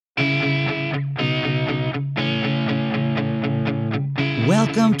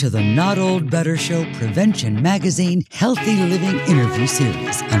Welcome to the Not Old Better Show Prevention Magazine Healthy Living Interview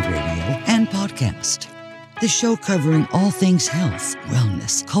Series on radio and podcast. The show covering all things health,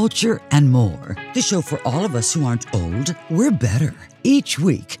 wellness, culture, and more. The show for all of us who aren't old, we're better. Each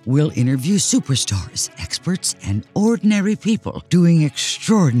week, we'll interview superstars, experts, and ordinary people doing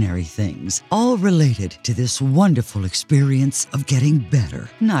extraordinary things, all related to this wonderful experience of getting better,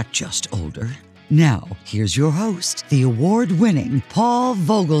 not just older. Now, here's your host, the award-winning Paul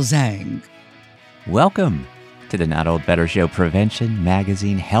Vogelzang. Welcome to the Not Old Better Show Prevention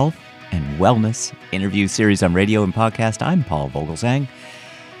Magazine Health and Wellness Interview Series on radio and podcast. I'm Paul Vogelzang,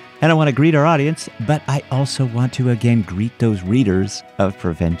 and I want to greet our audience, but I also want to again greet those readers of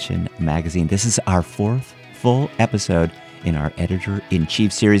Prevention Magazine. This is our fourth full episode in our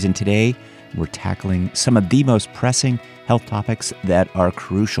Editor-in-Chief series, and today we're tackling some of the most pressing health topics that are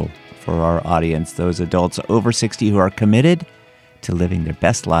crucial for our audience, those adults over 60 who are committed to living their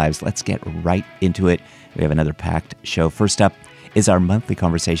best lives. Let's get right into it. We have another packed show. First up is our monthly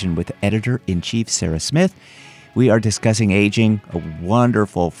conversation with Editor-in-Chief Sarah Smith. We are discussing aging, a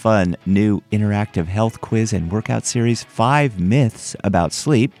wonderful, fun, new interactive health quiz and workout series, 5 myths about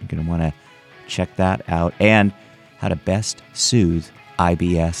sleep. You're going to want to check that out. And how to best soothe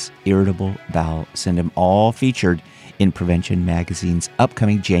IBS, Irritable Bowel Syndrome, all featured in Prevention Magazine's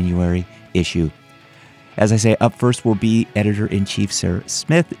upcoming January issue. As I say, up first will be Editor-in-Chief Sarah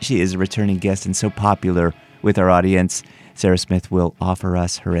Smith. She is a returning guest and so popular with our audience. Sarah Smith will offer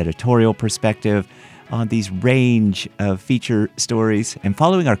us her editorial perspective on these range of feature stories. And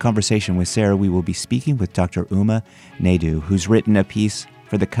following our conversation with Sarah, we will be speaking with Dr. Uma Naidoo, who's written a piece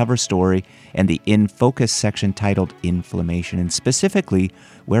for the cover story and the In Focus section titled Inflammation, and specifically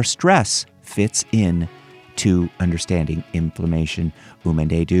where stress fits in to understanding inflammation. Uma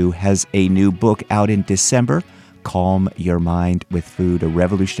Naidoo has a new book out in December, Calm Your Mind with Food, a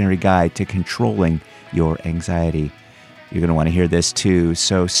revolutionary guide to controlling your anxiety. You're going to want to hear this too,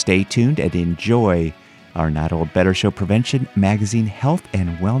 so stay tuned and enjoy our Not Old Better Show Prevention Magazine Health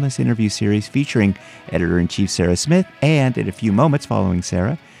and Wellness Interview Series featuring Editor-in-Chief Sarah Smith. And in a few moments following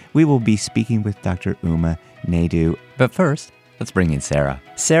Sarah, we will be speaking with Dr. Uma Naidoo. But first, let's bring in Sarah.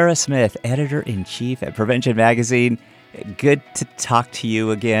 Sarah Smith, Editor-in-Chief at Prevention Magazine. Good to talk to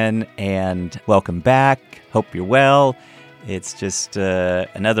you again, and welcome back. Hope you're well. It's just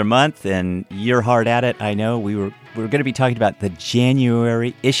another month, and you're hard at it. I know we're going to be talking about the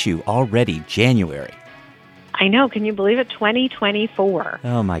January issue already. January. I know. Can you believe it? 2024.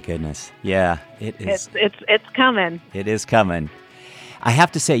 Oh my goodness. Yeah, it is. It's coming. It is coming. I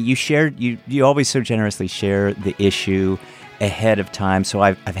have to say, you always so generously share the issue ahead of time. So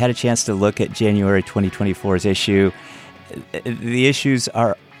I've had a chance to look at January 2024's issue.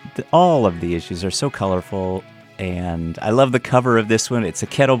 All of the issues are so colorful. And I love the cover of this one. It's a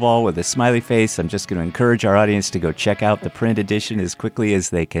kettlebell with a smiley face. I'm just going to encourage our audience to go check out the print edition as quickly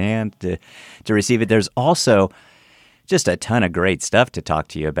as they can to receive it. There's also just a ton of great stuff to talk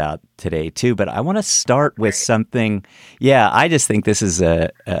to you about today, too. But I want to start with something. Yeah, I just think this is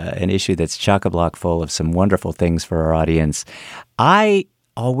an issue that's chock-a-block full of some wonderful things for our audience. I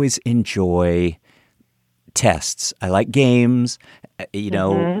always enjoy tests. I like games.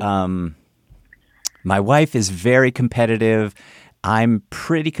 My wife is very competitive. I'm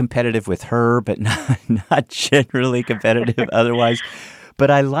pretty competitive with her, but not generally competitive otherwise. But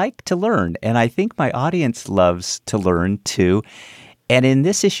I like to learn, and I think my audience loves to learn too. And in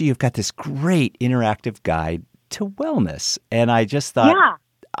this issue, you've got this great interactive guide to wellness. And I just thought,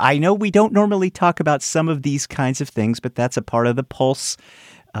 I know we don't normally talk about some of these kinds of things, but that's a part of the Pulse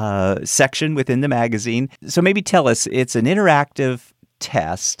section within the magazine. So maybe tell us, it's an interactive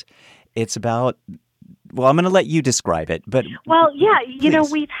test. It's about... Well, I'm going to let you describe it, but... Well, yeah,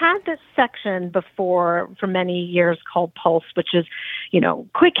 please. We've had this section before for many years called Pulse, which is,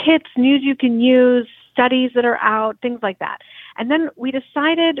 quick hits, news you can use, studies that are out, things like that. And then we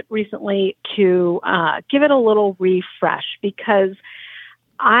decided recently to give it a little refresh because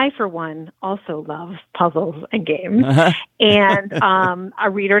I, for one, also love puzzles and games, and our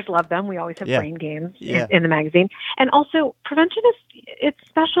readers love them. We always have brain games in the magazine. And also, Prevention it's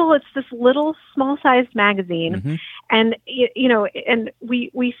special. It's this little small-sized magazine, and and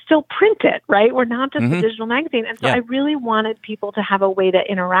we still print it, right? We're not just a digital magazine. And so I really wanted people to have a way to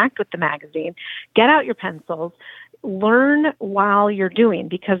interact with the magazine. Get out your pencils. Learn while you're doing,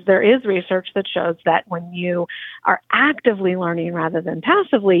 because there is research that shows that when you are actively learning rather than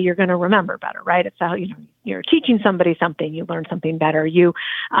passively, you're going to remember better, right? It's how, you're teaching somebody something, you learn something better. You're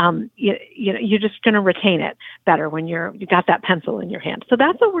just going to retain it better when you got that pencil in your hand. So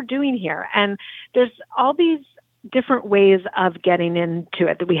that's what we're doing here. And there's all these different ways of getting into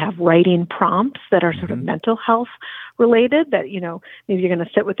it. That we have writing prompts that are sort of mental health related, that, maybe you're going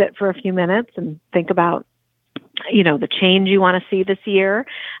to sit with it for a few minutes and think about, the change you want to see this year.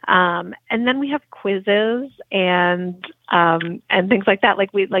 And then we have quizzes and things like that.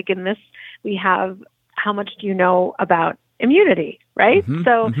 Like in this, we have, how much do you know about immunity, right?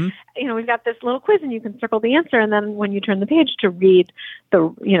 So, we've got this little quiz and you can circle the answer. And then when you turn the page to read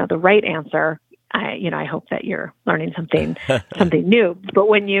the right answer, I hope that you're learning something new. But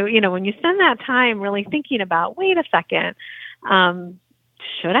when you spend that time really thinking about, wait a second,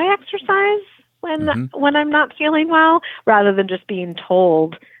 should I exercise when I'm not feeling well, rather than just being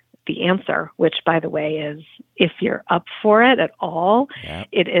told the answer, which, by the way, is, if you're up for it at all,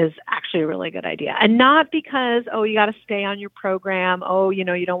 it is actually a really good idea. And not because, you got to stay on your program.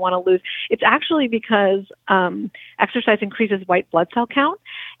 You don't want to lose. It's actually because exercise increases white blood cell count,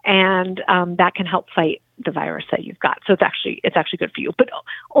 and that can help fight the virus that you've got. So it's actually good for you, but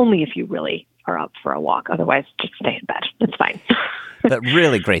only if you really are up for a walk. Otherwise, just stay in bed. It's fine. But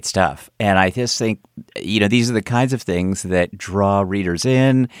really great stuff. And I just think, these are the kinds of things that draw readers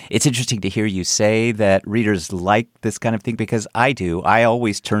in. It's interesting to hear you say that readers like this kind of thing, because I do. I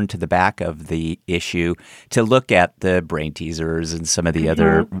always turn to the back of the issue to look at the brain teasers and some of the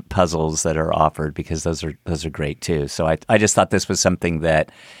other puzzles that are offered, because those are great too. So I just thought this was something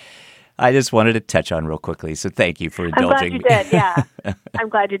that I just wanted to touch on real quickly. So thank you for indulging. I'm glad you did. Yeah, I'm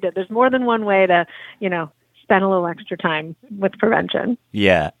glad you did. There's more than one way to, spend a little extra time with prevention.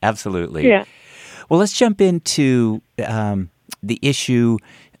 Yeah, absolutely. Yeah. Well, let's jump into the issue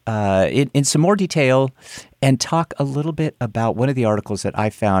in some more detail and talk a little bit about one of the articles that I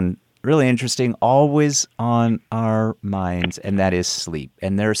found really interesting, always on our minds, and that is sleep.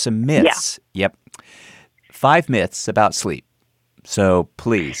 And there are some myths. Yeah. Yep. 5 myths about sleep. So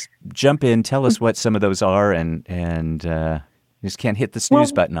please jump in, tell us what some of those are, and just can't hit the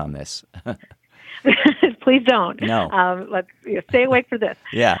snooze button on this. Please don't. No. Let's stay awake for this.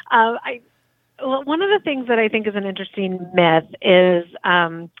 Yeah. One of the things that I think is an interesting myth is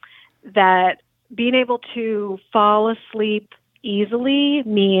that being able to fall asleep easily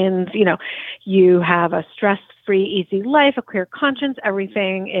means, you have a stress-free, easy life, a clear conscience,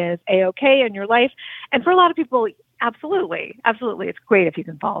 everything is A-okay in your life. And for a lot of people, absolutely. It's great if you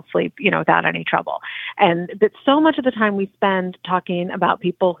can fall asleep, without any trouble. And that so much of the time we spend talking about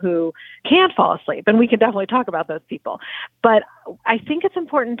people who can't fall asleep, and we can definitely talk about those people. But I think it's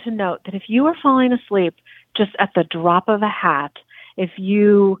important to note that if you are falling asleep just at the drop of a hat, if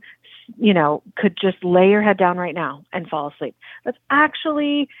you could just lay your head down right now and fall asleep, that's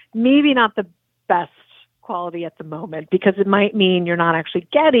actually maybe not the best quality at the moment, because it might mean you're not actually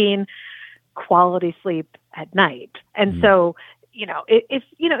getting quality sleep at night. And so,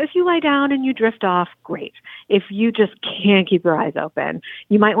 if you lie down and you drift off, great. If you just can't keep your eyes open,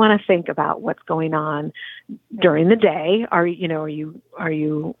 you might want to think about what's going on during the day. Are you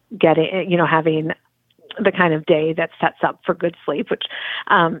getting, having the kind of day that sets up for good sleep, which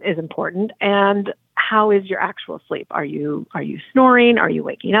is important. And how is your actual sleep? Are you snoring? Are you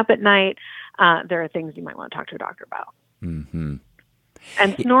waking up at night? There are things you might want to talk to a doctor about. Mm-hmm.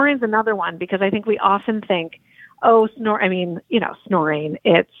 And snoring is another one, because I think we often think, snoring,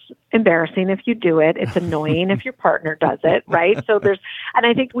 it's embarrassing if you do it. It's annoying if your partner does it, right? And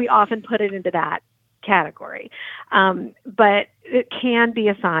I think we often put it into that category. But it can be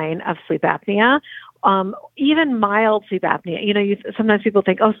a sign of sleep apnea. Even mild sleep apnea, sometimes people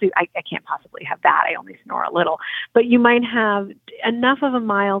think, sleep, I can't possibly have that. I only snore a little. But you might have enough of a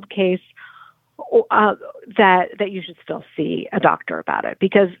mild case that you should still see a doctor about it,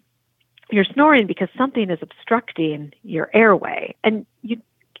 because you're snoring because something is obstructing your airway, and you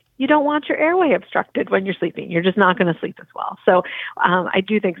don't want your airway obstructed when you're sleeping. You're just not going to sleep as well. So I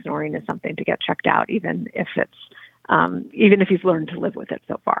do think snoring is something to get checked out, even if you've learned to live with it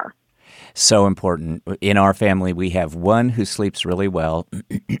so far. So important. In our family, we have one who sleeps really well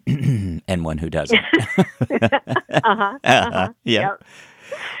and one who doesn't. Yeah. Yep.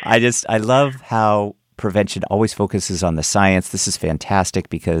 I love how prevention always focuses on the science. This is fantastic,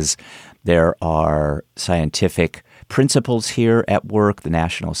 because there are scientific principles here at work. The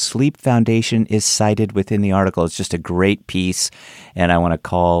National Sleep Foundation is cited within the article. It's just a great piece, and I want to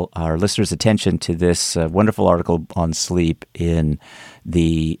call our listeners' attention to this wonderful article on sleep in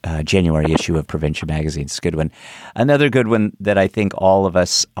the January issue of Prevention Magazine. It's a good one. Another good one that I think all of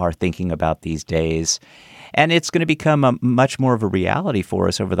us are thinking about these days, and it's going to become much more of a reality for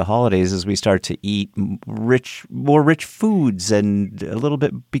us over the holidays as we start to eat more rich foods and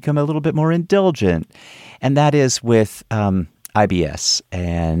become a little bit more indulgent. And that is with IBS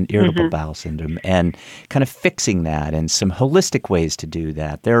and irritable bowel syndrome and kind of fixing that and some holistic ways to do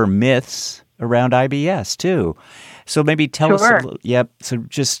that. There are myths around IBS too. So maybe tell us so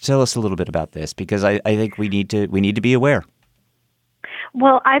just tell us a little bit about this, because I think we need to be aware.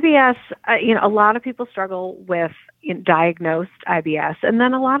 Well, IBS, a lot of people struggle with diagnosed IBS, and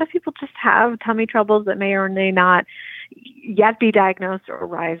then a lot of people just have tummy troubles that may or may not yet be diagnosed or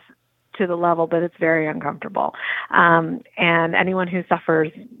rise to the level that it's very uncomfortable. And anyone who suffers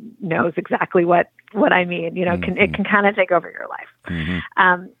knows exactly what I mean. It can kind of take over your life.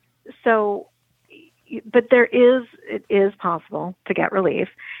 But it is possible to get relief.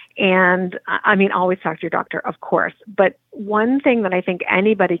 And always talk to your doctor, of course. But one thing that I think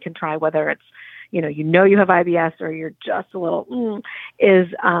anybody can try, whether it's, you have IBS or you're just a little, is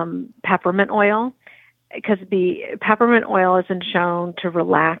peppermint oil. Because the peppermint oil has been shown to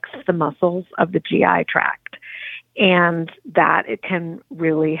relax the muscles of the GI tract, and that it can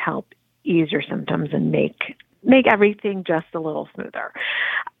really help ease your symptoms and make everything just a little smoother.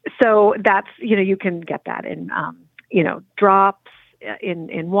 So that's, you can get that in, drops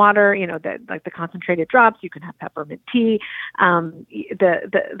in water, the concentrated drops. You can have peppermint tea.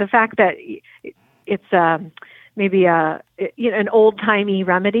 The fact that it's maybe an old-timey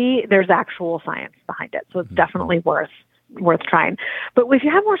remedy, there's actual science behind it. So it's definitely worth trying. But if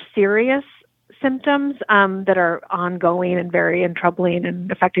you have more serious symptoms that are ongoing and very troubling and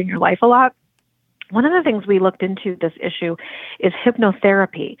affecting your life a lot, one of the things we looked into this issue is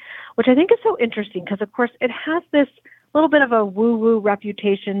hypnotherapy, which I think is so interesting because, of course, it has this little bit of a woo-woo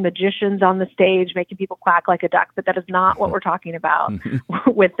reputation, magicians on the stage making people quack like a duck, but that is not what we're talking about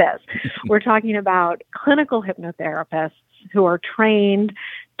with this. We're talking about clinical hypnotherapists who are trained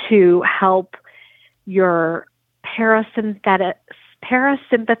to help your parasympathetic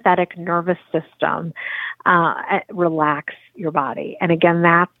nervous system relax your body. And again,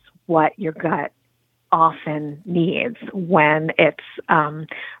 that's what your gut often needs when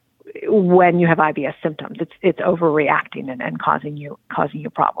when you have IBS symptoms. It's overreacting and causing you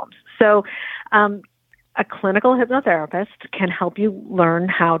problems. So a clinical hypnotherapist can help you learn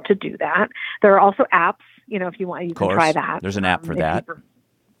how to do that. There are also apps, if you want, you can try that. There's an app for that.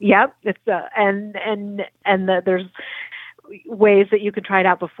 Yep. It's there's ways that you can try it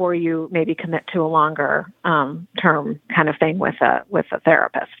out before you maybe commit to a longer term kind of thing with a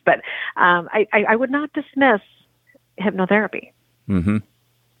therapist. But I would not dismiss hypnotherapy. Mm-hmm.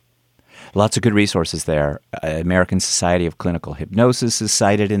 Lots of good resources there. American Society of Clinical Hypnosis is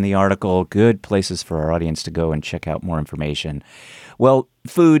cited in the article. Good places for our audience to go and check out more information. Well,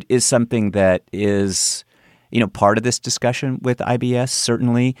 food is something that is, part of this discussion with IBS,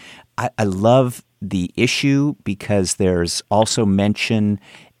 certainly. I love the issue because there's also mention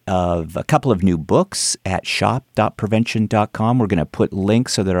of a couple of new books at shop.prevention.com. We're going to put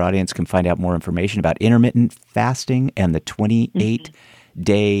links so that our audience can find out more information about intermittent fasting and the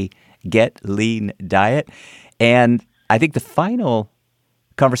 28-day Get Lean diet. And I think the final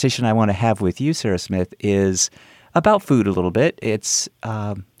conversation I want to have with you, Sarah Smith, is about food a little bit. It's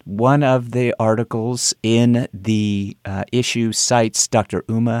one of the articles in the issue cites Dr.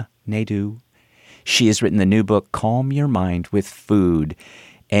 Uma Naidoo. She has written the new book, Calm Your Mind with Food.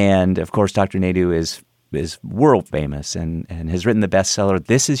 And, of course, Dr. Naidoo is world famous and has written the bestseller,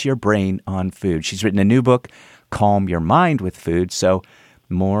 This Is Your Brain on Food. She's written a new book, Calm Your Mind with Food. So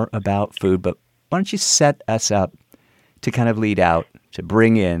more about food, but why don't you set us up to kind of lead out, to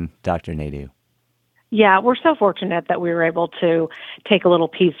bring in Dr. Naidoo? Yeah, we're so fortunate that we were able to take a little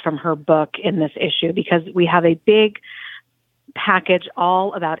piece from her book in this issue because we have a big package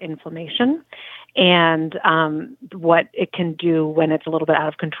all about inflammation and what it can do when it's a little bit out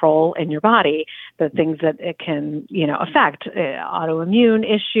of control in your body, the things that it can, affect, autoimmune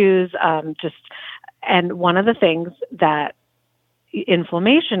issues, and one of the things that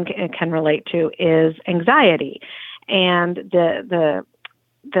inflammation can relate to is anxiety, and the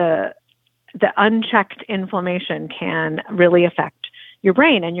unchecked inflammation can really affect your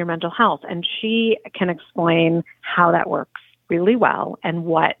brain and your mental health. And she can explain how that works really well and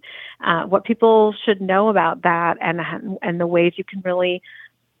what people should know about that and the ways you can really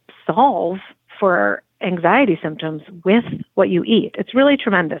solve for anxiety symptoms with what you eat. It's really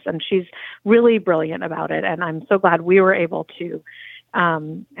tremendous, and she's really brilliant about it. And I'm so glad we were able to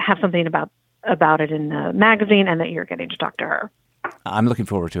have something about it in the magazine, and that you're getting to talk to her. I'm looking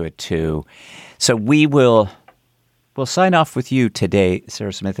forward to it too. So we'll sign off with you today,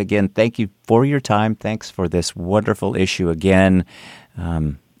 Sarah Smith. Again, thank you for your time. Thanks for this wonderful issue again.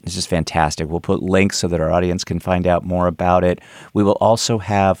 This is fantastic. We'll put links so that our audience can find out more about it. We will also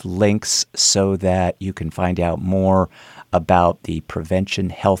have links so that you can find out more about the Prevention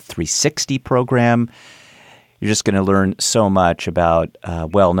Health 360 program. You're just going to learn so much about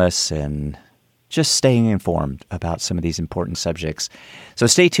wellness and just staying informed about some of these important subjects. So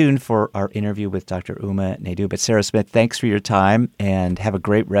stay tuned for our interview with Dr. Uma Naidoo. But Sarah Smith, thanks for your time and have a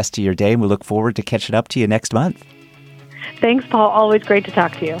great rest of your day. And we look forward to catching up to you next month. Thanks, Paul. Always great to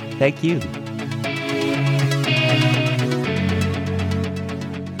talk to you. Thank you.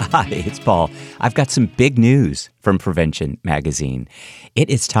 Hi, it's Paul. I've got some big news from Prevention Magazine. It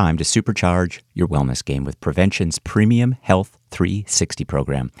is time to supercharge your wellness game with Prevention's Premium Health 360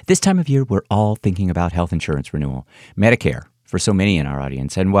 program. This time of year, we're all thinking about health insurance renewal, Medicare for so many in our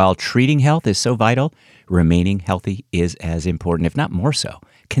audience. And while treating health is so vital, remaining healthy is as important, if not more so.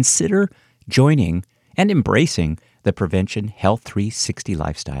 Consider joining and embracing the Prevention Health 360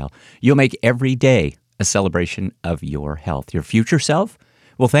 lifestyle. You'll make every day a celebration of your health. Your future self?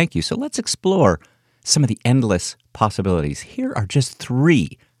 Well, thank you. So let's explore some of the endless possibilities. Here are just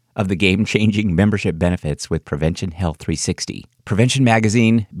 3 of the game-changing membership benefits with Prevention Health 360. Prevention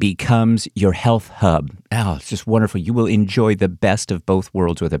Magazine becomes your health hub. Oh, it's just wonderful. You will enjoy the best of both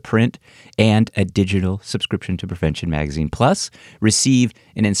worlds with a print and a digital subscription to Prevention Magazine. Plus, receive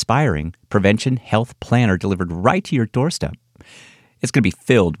an inspiring Prevention Health Planner delivered right to your doorstep. It's going to be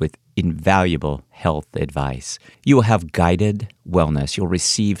filled with invaluable health advice. You will have guided wellness. You'll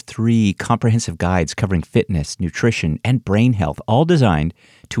receive 3 comprehensive guides covering fitness, nutrition, and brain health, all designed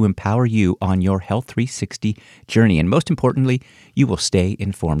to empower you on your Health 360 journey. And most importantly, you will stay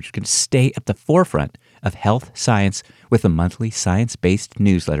informed. You can stay at the forefront of health science with a monthly science-based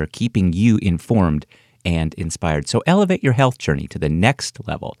newsletter, keeping you informed and inspired. So elevate your health journey to the next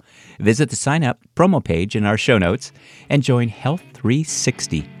level. Visit the sign-up promo page in our show notes and join Health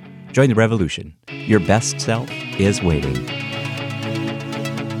 360. Join the revolution. Your best self is waiting.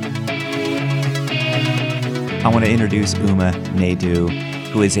 I want to introduce Uma Naidoo,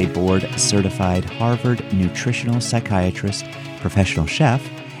 who is a board-certified Harvard Nutritional Psychiatrist, professional chef,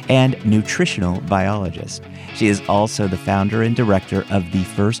 and nutritional biologist. She is also the founder and director of the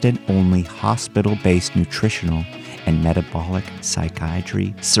first and only hospital-based nutritional and metabolic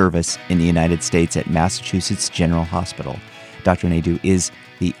psychiatry service in the United States at Massachusetts General Hospital. Dr. Naidoo is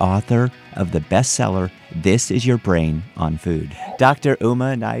the author of the bestseller, This Is Your Brain on Food. Dr.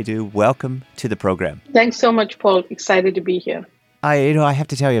 Uma Naidoo, welcome to the program. Thanks so much, Paul. Excited to be here. I have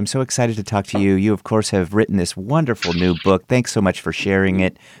to tell you, I'm so excited to talk to you. You, of course, have written this wonderful new book. Thanks so much for sharing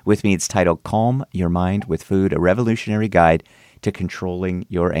it with me. It's titled Calm Your Mind with Food, a revolutionary guide to controlling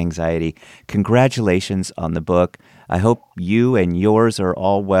your anxiety. Congratulations on the book. I hope you and yours are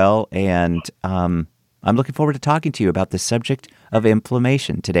all well, and I'm looking forward to talking to you about the subject of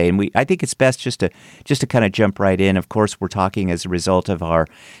inflammation today. And I think it's best just to kind of jump right in. Of course, we're talking as a result of our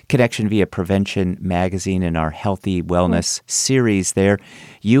connection via Prevention Magazine and our Healthy Wellness series there.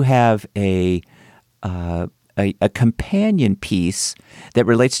 You have a companion piece that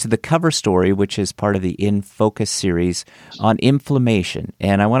relates to the cover story, which is part of the In Focus series on inflammation.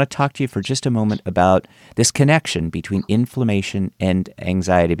 And I want to talk to you for just a moment about this connection between inflammation and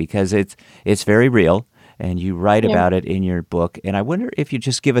anxiety, because it's very real. And you write about it in your book. And I wonder if you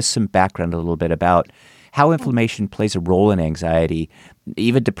just give us some background a little bit about how inflammation plays a role in anxiety,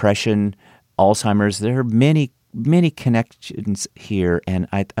 even depression, Alzheimer's. There are many connections here, and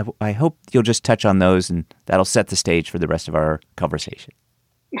I hope you'll just touch on those, and that'll set the stage for the rest of our conversation.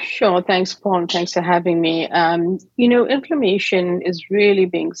 Sure. Thanks, Paul. Thanks for having me. Inflammation is really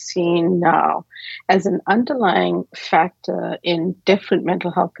being seen now as an underlying factor in different mental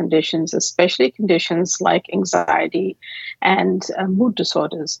health conditions, especially conditions like anxiety and mood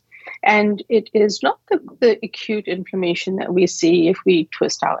disorders. And it is not the acute inflammation that we see if we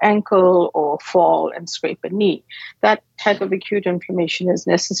twist our ankle or fall and scrape a knee. That type of acute inflammation is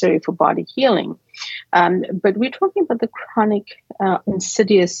necessary for body healing. But we're talking about the chronic,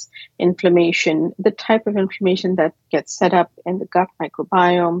 insidious inflammation, the type of inflammation that gets set up in the gut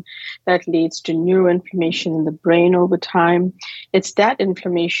microbiome that leads to neuroinflammation in the brain over time. It's that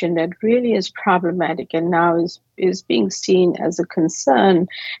inflammation that really is problematic and now is being seen as a concern,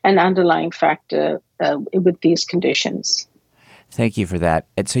 an underlying factor with these conditions. Thank you for that.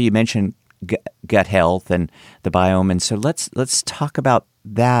 And so you mentioned gut health and the biome, and so let's talk about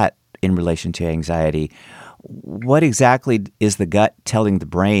that in relation to anxiety. What exactly is the gut telling the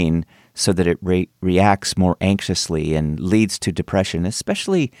brain so that it reacts more anxiously and leads to depression,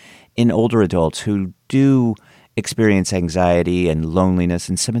 especially in older adults who do experience anxiety and loneliness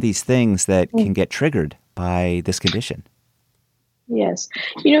and some of these things that can get triggered by this condition? Yes.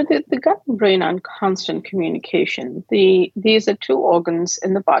 The gut and brain are in constant communication. These are two organs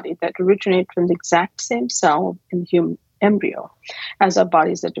in the body that originate from the exact same cell in the human embryo as our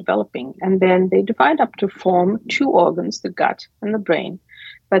bodies are developing. And then they divide up to form two organs, the gut and the brain,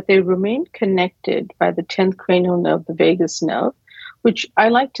 but they remain connected by the 10th cranial nerve, the vagus nerve, which I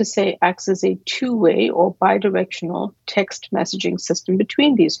like to say acts as a two-way or bidirectional text messaging system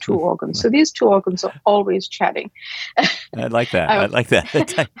between these two organs. So these two organs are always chatting. I like that. I like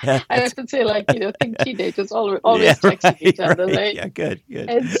that. I often say, think teenagers always texting each other, right? Yeah, good.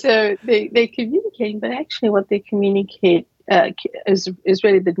 And so they communicate, but actually what they communicate is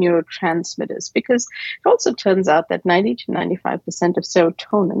really the neurotransmitters, because it also turns out that 90 to 95% of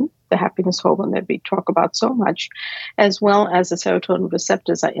serotonin, the happiness hormone that we talk about so much, as well as the serotonin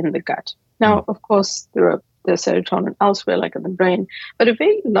receptors, are in the gut. Now, of course, there are the serotonin elsewhere, like in the brain, but a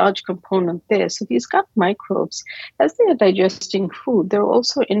very large component there. So these gut microbes, as they are digesting food, they're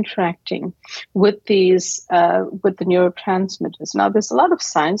also interacting with these, with the neurotransmitters. Now, there's a lot of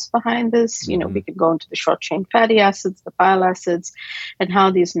science behind this. We could go into the short chain fatty acids, the bile acids, and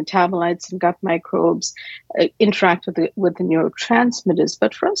how these metabolites and gut microbes interact with the neurotransmitters.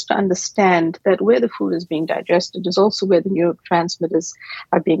 But for us to understand that where the food is being digested is also where the neurotransmitters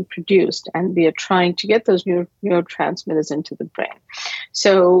are being produced, and we are trying to get those neurotransmitters into the brain.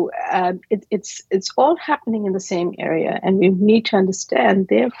 So it's all happening in the same area, and we need to understand,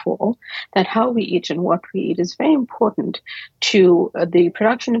 therefore, that how we eat and what we eat is very important to the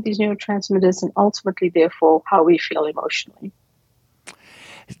production of these neurotransmitters, and ultimately, therefore, how we feel emotionally.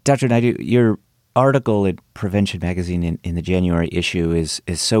 Dr. Naidoo, your article in Prevention Magazine in the January issue is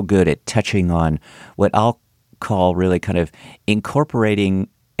so good at touching on what I'll call really kind of incorporating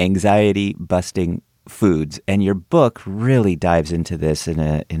anxiety-busting foods, and your book really dives into this in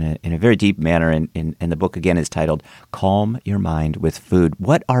a very deep manner. And the book again is titled "Calm Your Mind with Food."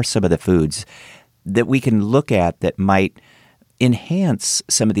 What are some of the foods that we can look at that might enhance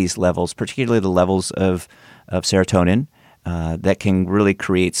some of these levels, particularly the levels of serotonin, that can really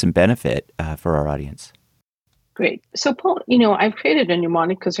create some benefit for our audience? Great. So, Paul, I've created a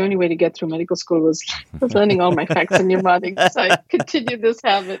mnemonic because the only way to get through medical school was learning all my facts in mnemonics. So I continued this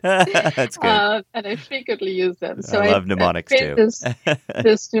habit. That's good. And I frequently use them. So I love mnemonics too.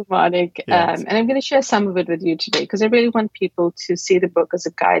 This mnemonic, Yes. and I'm going to share some of it with you today because I really want people to see the book as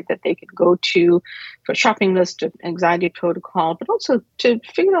a guide that they can go to for shopping list, of anxiety protocol, but also to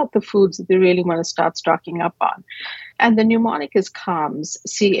figure out the foods that they really want to start stocking up on. And the mnemonic is CALMS,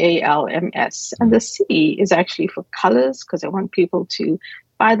 CALMS. And the C is actually for colors, because I want people to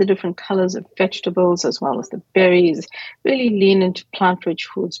buy the different colors of vegetables as well as the berries, really lean into plant-rich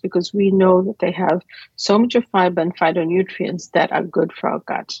foods because we know that they have so much of fiber and phytonutrients that are good for our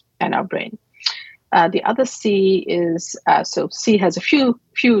gut and our brain. The other C is, so C has a few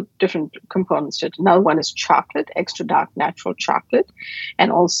different components to it. Another one is chocolate, extra dark natural chocolate,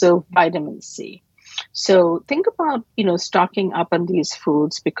 and also vitamin C. So think about, stocking up on these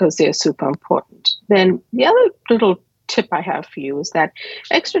foods because they're super important. Then the other little tip I have for you is that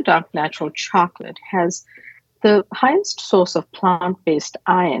extra dark natural chocolate has the highest source of plant-based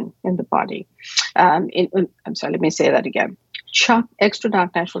iron in the body. Let me say that again. Extra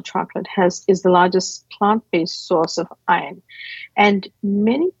dark natural chocolate is the largest plant-based source of iron. And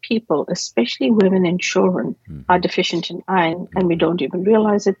many people, especially women and children, are deficient in iron, and we don't even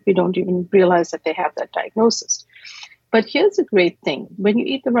realize it. We don't even realize that they have that diagnosis. But here's a great thing. When you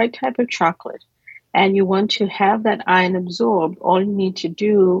eat the right type of chocolate and you want to have that iron absorbed, all you need to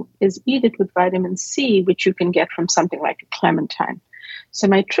do is eat it with vitamin C, which you can get from something like a clementine. So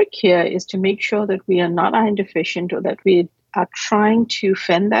my trick here is to make sure that we are not iron deficient or that we are trying to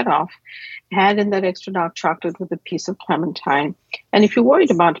fend that off. Add in that extra dark chocolate with a piece of clementine. And if you're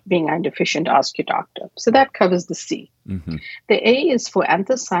worried about being iron deficient, ask your doctor. So that covers the C. Mm-hmm. The A is for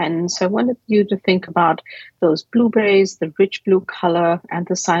anthocyanins. So I wanted you to think about those blueberries, the rich blue color.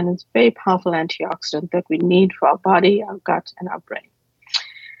 Anthocyanins, very powerful antioxidant that we need for our body, our gut, and our brain.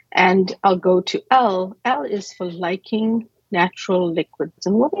 And I'll go to L. L is for liking natural liquids.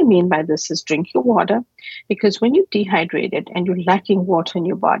 And what I mean by this is drink your water, because when you're dehydrated and you're lacking water in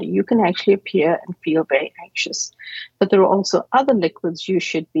your body, you can actually appear and feel very anxious. But there are also other liquids you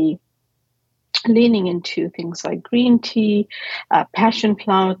should be leaning into, things like green tea, passion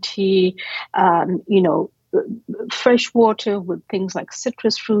flower tea, fresh water with things like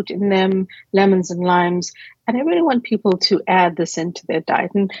citrus fruit in them, lemons and limes. And I really want people to add this into their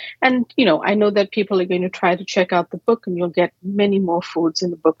diet. And I know that people are going to try to check out the book, and you'll get many more foods in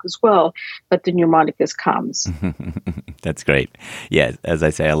the book as well, but the mnemonics comes. That's great. Yeah, as I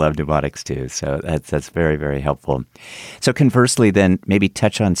say, I love mnemonics too. So that's very, very helpful. So conversely, then maybe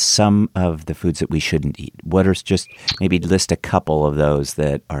touch on some of the foods that we shouldn't eat. What are just maybe list a couple of those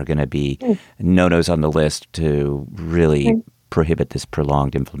that are going to be no-nos on the list to really prohibit this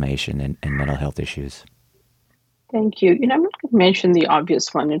prolonged inflammation and mental health issues? Thank you. I'm not going to mention the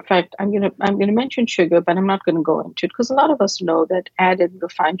obvious one. In fact, I'm going to mention sugar, but I'm not going to go into it because a lot of us know that added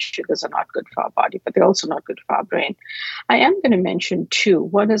refined sugars are not good for our body, but they're also not good for our brain. I am going to mention two.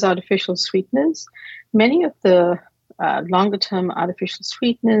 One is artificial sweeteners. Many of the longer-term artificial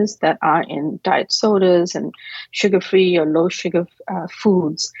sweeteners that are in diet sodas and sugar-free or low-sugar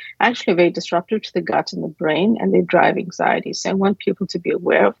foods actually are very disruptive to the gut and the brain, and they drive anxiety. So I want people to be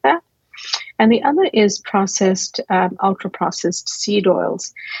aware of that. And the other is processed, ultra-processed seed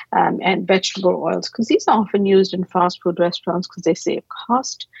oils and vegetable oils, because these are often used in fast food restaurants because they save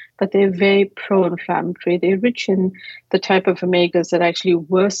cost, but they're very pro-inflammatory. They're rich in the type of omegas that actually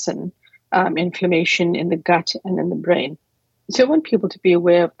worsen inflammation in the gut and in the brain. So I want people to be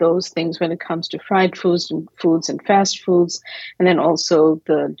aware of those things when it comes to fried foods and fast foods, and then also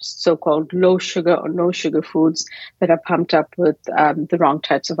the so-called low sugar or no sugar foods that are pumped up with the wrong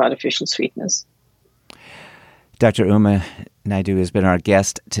types of artificial sweeteners. Dr. Uma Naidoo has been our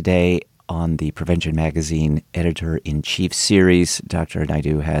guest today on the Prevention Magazine Editor-in-Chief series. Dr.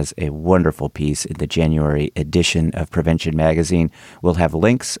 Naidoo has a wonderful piece in the January edition of Prevention Magazine. We'll have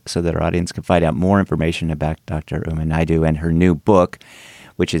links so that our audience can find out more information about Dr. Uma Naidoo and her new book,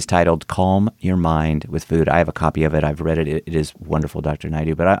 which is titled Calm Your Mind with Food. I have a copy of it. I've read it. It is wonderful, Dr.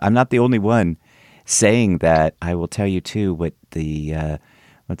 Naidoo. But I'm not the only one saying that. I will tell you, too, what the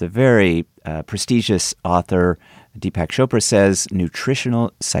very prestigious author Deepak Chopra says.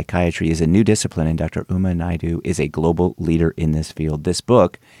 Nutritional psychiatry is a new discipline, and Dr. Uma Naidoo is a global leader in this field. This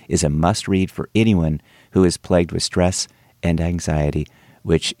book is a must-read for anyone who is plagued with stress and anxiety,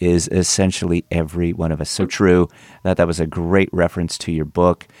 which is essentially every one of us. So true. That was a great reference to your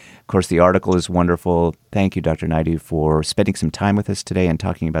book. Of course, the article is wonderful. Thank you, Dr. Naidoo, for spending some time with us today and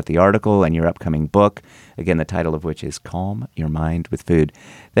talking about the article and your upcoming book, again, the title of which is Calm Your Mind with Food.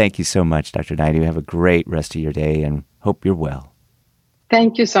 Thank you so much, Dr. Naidoo. Have a great rest of your day and hope you're well.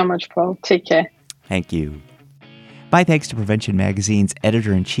 Thank you so much, Paul. Take care. Thank you. My thanks to Prevention Magazine's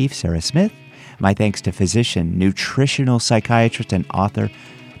Editor-in-Chief, Sarah Smith. My thanks to physician, nutritional psychiatrist, and author,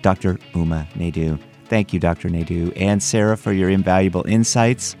 Dr. Uma Naidoo. Thank you, Dr. Naidoo and Sarah, for your invaluable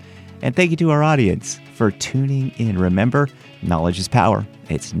insights. And thank you to our audience for tuning in. Remember, knowledge is power.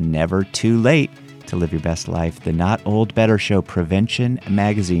 It's never too late to live your best life. The Not Old Better Show Prevention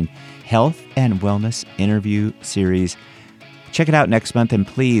Magazine Health and Wellness Interview Series. Check it out next month, and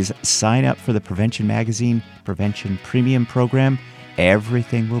please sign up for the Prevention Magazine Prevention Premium Program.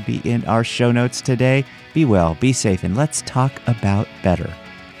 Everything will be in our show notes today. Be well, be safe, and let's talk about better.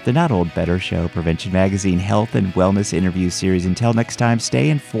 The Not Old Better Show Prevention Magazine Health and Wellness Interview Series. Until next time, stay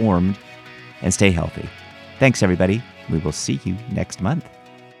informed and stay healthy. Thanks, everybody. We will see you next month.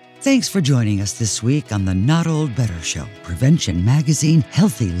 Thanks for joining us this week on the Not Old Better Show Prevention Magazine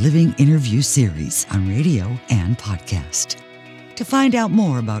Healthy Living Interview Series on radio and podcast. To find out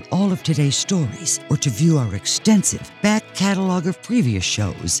more about all of today's stories or to view our extensive back catalog of previous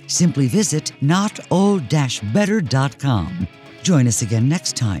shows, simply visit notold-better.com. Join us again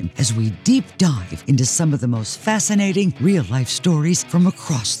next time as we deep dive into some of the most fascinating real-life stories from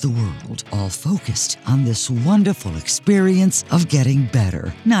across the world, all focused on this wonderful experience of getting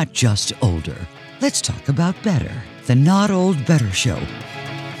better, not just older. Let's talk about better. The Not Old Better Show.